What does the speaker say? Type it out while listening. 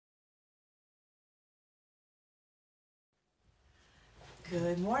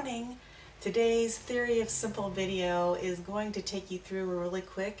Good morning. Today's Theory of Simple video is going to take you through a really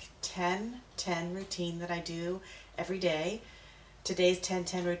quick 10-10 routine that I do every day. Today's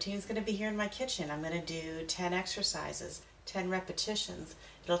 10-10 routine is going to be here in my kitchen. I'm going to do 10 exercises, 10 repetitions.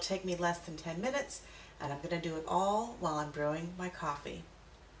 It'll take me less than 10 minutes, and I'm going to do it all while I'm brewing my coffee.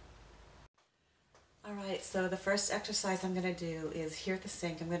 Alright, so the first exercise I'm going to do is here at the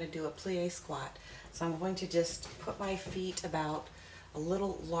sink. I'm going to do a plie squat. So I'm going to just put my feet about a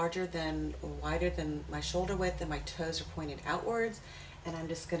little larger than, or wider than my shoulder width, and my toes are pointed outwards. And I'm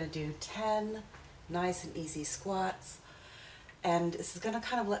just going to do 10 nice and easy squats. And this is going to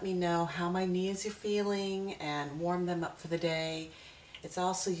kind of let me know how my knees are feeling and warm them up for the day. It's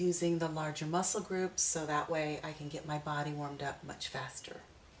also using the larger muscle groups, so that way I can get my body warmed up much faster.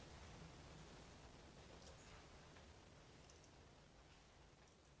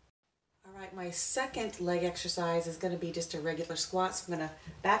 Alright, my second leg exercise is going to be just a regular squat, so I'm going to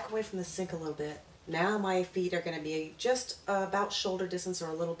back away from the sink a little bit. Now my feet are going to be just about shoulder distance or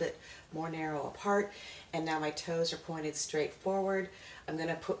a little bit more narrow apart, and now my toes are pointed straight forward. I'm going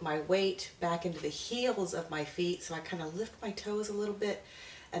to put my weight back into the heels of my feet, so I kind of lift my toes a little bit,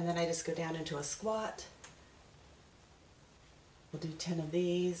 and then I just go down into a squat. We'll do 10 of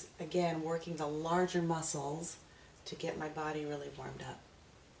these, again working the larger muscles to get my body really warmed up.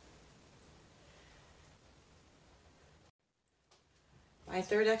 My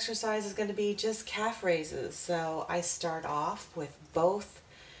third exercise is going to be just calf raises. So I start off with both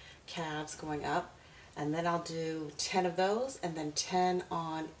calves going up, and then I'll do 10 of those and then 10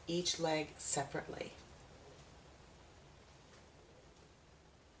 on each leg separately.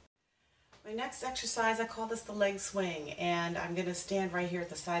 My next exercise, I call this the leg swing, and I'm going to stand right here at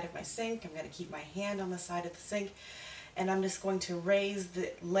the side of my sink. I'm going to keep my hand on the side of the sink, and I'm just going to raise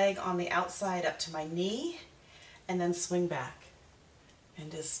the leg on the outside up to my knee and then swing back. And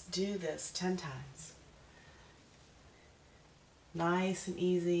just do this 10 times. Nice and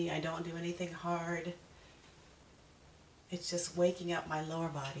easy. I don't do anything hard. It's just waking up my lower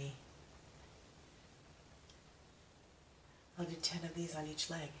body. I'll do 10 of these on each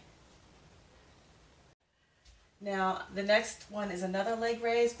leg. Now the next one is another leg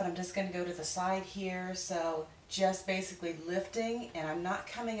raise, but I'm just going to go to the side here. So just basically lifting, and I'm not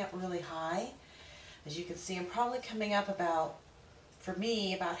coming up really high. As you can see, I'm probably coming up about, for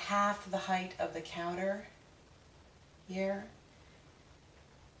me, about half the height of the counter here.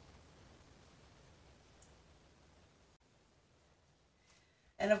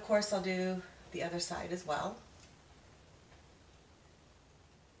 And of course I'll do the other side as well.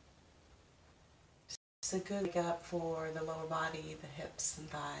 Just a good wake up for the lower body, the hips and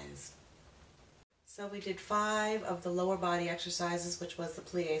thighs. So we did 5 of the lower body exercises, which was the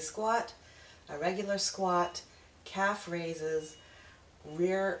plie squat, a regular squat, calf raises,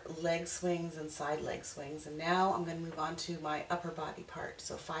 rear leg swings, and side leg swings. And now I'm going to move on to my upper body part.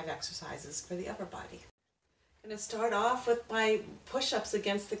 So 5 exercises for the upper body. I'm going to start off with my push-ups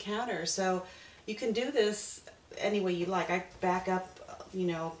against the counter. So you can do this any way you like. I back up,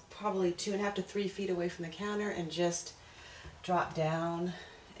 probably 2.5 to 3 feet away from the counter and just drop down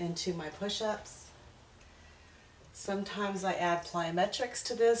into my push-ups. Sometimes I add plyometrics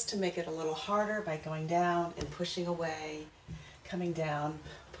to this to make it a little harder by going down and pushing away, coming down,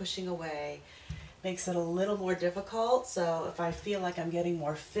 pushing away. Makes it a little more difficult, so if I feel like I'm getting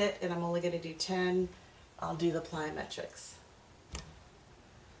more fit and I'm only going to do 10, I'll do the plyometrics.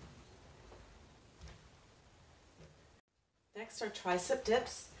 Next are tricep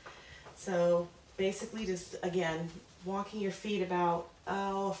dips. So basically just, again, walking your feet about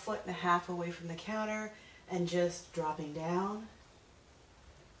 1.5 feet away from the counter and just dropping down.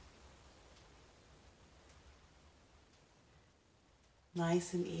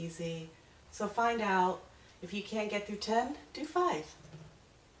 Nice and easy. So find out, if you can't get through 10, do 5.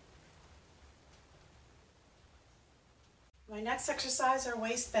 My next exercise are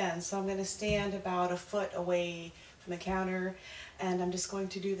waist bends. So I'm going to stand about 1 foot away from the counter, and I'm just going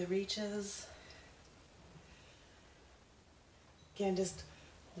to do the reaches. Again, just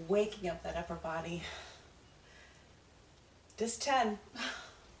waking up that upper body. Just 10.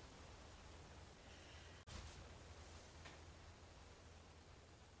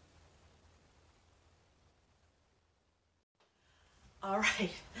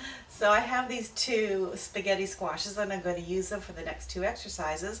 Alright, so I have these 2 spaghetti squashes, and I'm going to use them for the next 2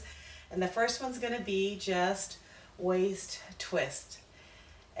 exercises. And the first one's going to be just waist twist.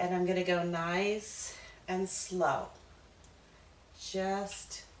 And I'm going to go nice and slow.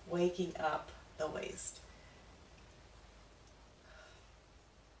 Just waking up the waist.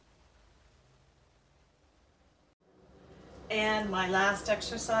 And my last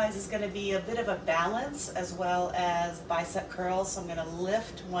exercise is going to be a bit of a balance as well as bicep curls. So I'm going to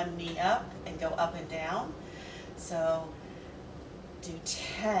lift one knee up and go up and down. So do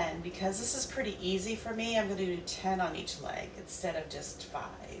 10. Because this is pretty easy for me, I'm going to do 10 on each leg instead of just 5.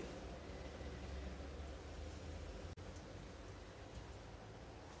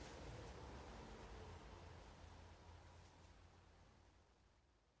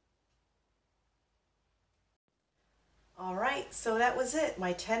 Alright, so that was it.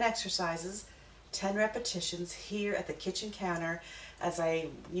 My 10 exercises, 10 repetitions here at the kitchen counter as I,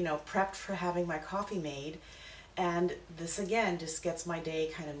 prepped for having my coffee made. And this again just gets my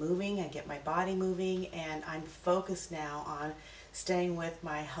day kind of moving and get my body moving, and I'm focused now on staying with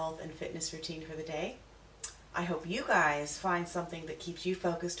my health and fitness routine for the day. I hope you guys find something that keeps you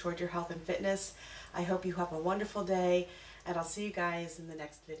focused toward your health and fitness. I hope you have a wonderful day, and I'll see you guys in the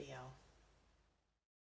next video.